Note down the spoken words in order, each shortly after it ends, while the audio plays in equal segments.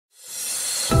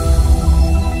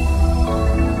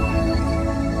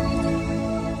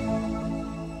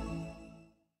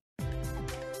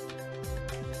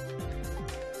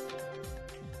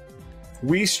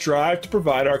We strive to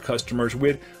provide our customers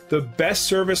with the best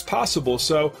service possible,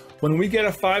 so when we get a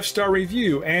 5-star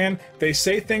review and they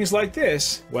say things like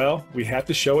this, well, we have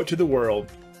to show it to the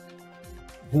world.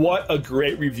 What a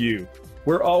great review!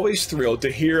 We're always thrilled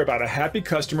to hear about a happy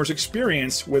customer's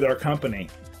experience with our company.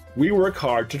 We work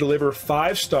hard to deliver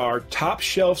 5-star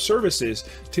top-shelf services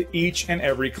to each and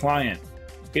every client.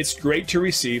 It's great to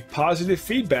receive positive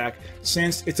feedback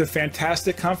since it's a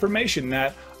fantastic confirmation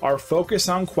that our focus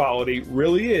on quality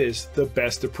really is the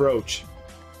best approach.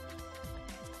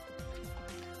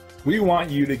 We want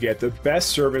you to get the best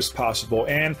service possible,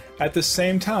 and at the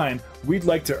same time, we'd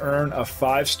like to earn a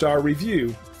 5-star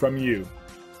review from you.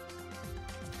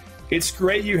 It's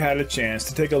great you had a chance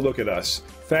to take a look at us.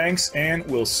 Thanks, and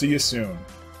we'll see you soon.